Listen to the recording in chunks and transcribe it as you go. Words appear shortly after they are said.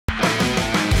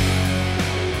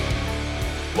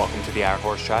Welcome to the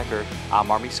Ironhorse Tracker. I'm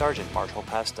Army Sergeant Marshal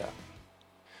Pesta.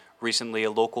 Recently,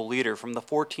 a local leader from the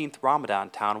 14th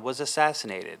Ramadan town was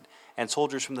assassinated, and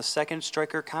soldiers from the 2nd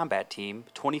Stryker Combat Team,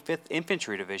 25th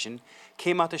Infantry Division,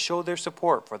 came out to show their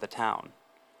support for the town.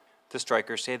 The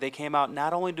Strykers say they came out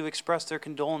not only to express their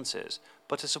condolences,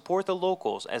 but to support the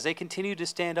locals as they continue to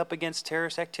stand up against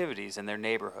terrorist activities in their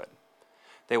neighborhood.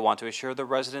 They want to assure the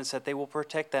residents that they will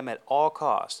protect them at all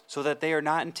costs so that they are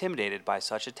not intimidated by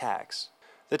such attacks.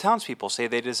 The townspeople say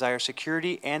they desire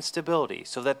security and stability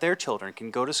so that their children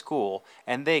can go to school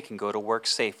and they can go to work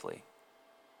safely.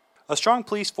 A strong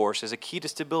police force is a key to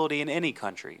stability in any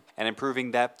country, and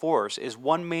improving that force is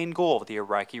one main goal of the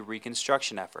Iraqi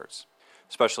reconstruction efforts.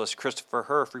 Specialist Christopher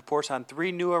Herff reports on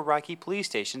 3 new Iraqi police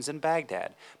stations in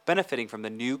Baghdad, benefiting from the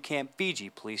new Camp Fiji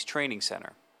Police Training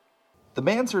Center. The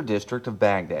Mansour district of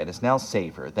Baghdad is now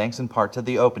safer thanks in part to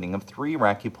the opening of 3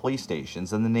 Iraqi police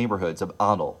stations in the neighborhoods of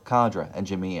Adel, Qadra, and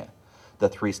Jamia. The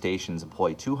 3 stations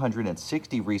employ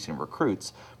 260 recent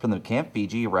recruits from the Camp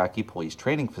Fiji Iraqi police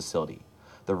training facility.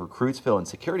 The recruits fill in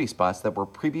security spots that were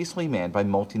previously manned by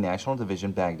multinational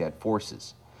division Baghdad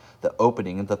forces. The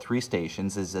opening of the 3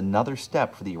 stations is another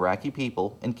step for the Iraqi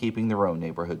people in keeping their own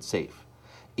neighborhood safe.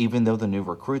 Even though the new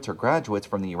recruits are graduates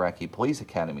from the Iraqi Police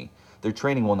Academy, their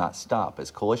training will not stop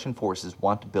as coalition forces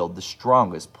want to build the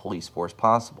strongest police force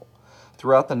possible.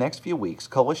 Throughout the next few weeks,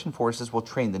 coalition forces will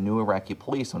train the new Iraqi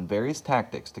police on various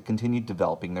tactics to continue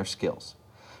developing their skills.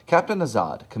 Captain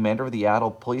Azad, commander of the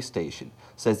Adel police station,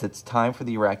 says it's time for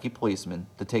the Iraqi policemen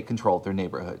to take control of their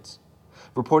neighborhoods.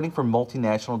 Reporting from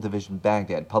Multinational Division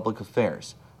Baghdad Public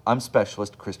Affairs, I'm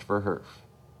Specialist Christopher Herff.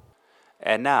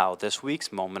 And now, this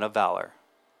week's Moment of Valor.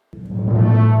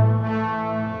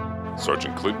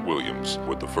 Sergeant Clint Williams,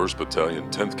 with the 1st Battalion,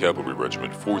 10th Cavalry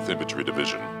Regiment, 4th Infantry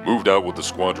Division, moved out with the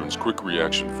squadron's quick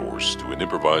reaction force to an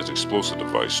improvised explosive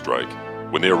device strike.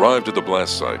 When they arrived at the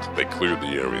blast site, they cleared the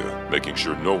area, making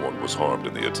sure no one was harmed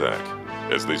in the attack.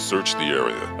 As they searched the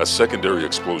area, a secondary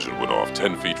explosion went off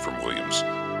 10 feet from Williams.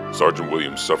 Sergeant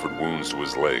Williams suffered wounds to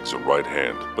his legs and right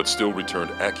hand, but still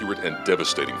returned accurate and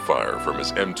devastating fire from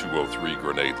his M203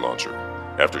 grenade launcher.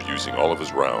 After using all of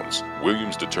his rounds,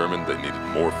 Williams determined they needed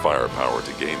more firepower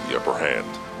to gain the upper hand.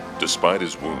 Despite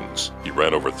his wounds, he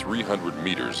ran over 300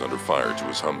 meters under fire to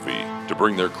his Humvee to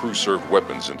bring their crew-served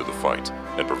weapons into the fight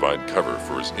and provide cover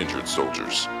for his injured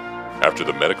soldiers. After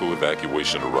the medical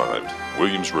evacuation arrived,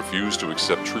 Williams refused to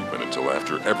accept treatment until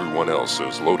after everyone else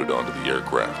was loaded onto the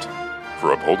aircraft.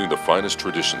 For upholding the finest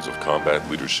traditions of combat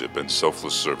leadership and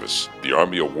selfless service, the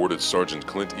Army awarded Sergeant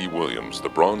Clint E. Williams the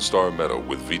Bronze Star Medal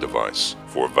with V-Device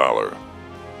for valor.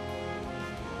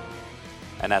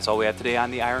 And that's all we have today on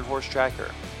the Ironhorse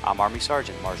Tracker. I'm Army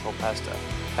Sergeant Marshal Pesta,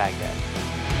 Baghdad.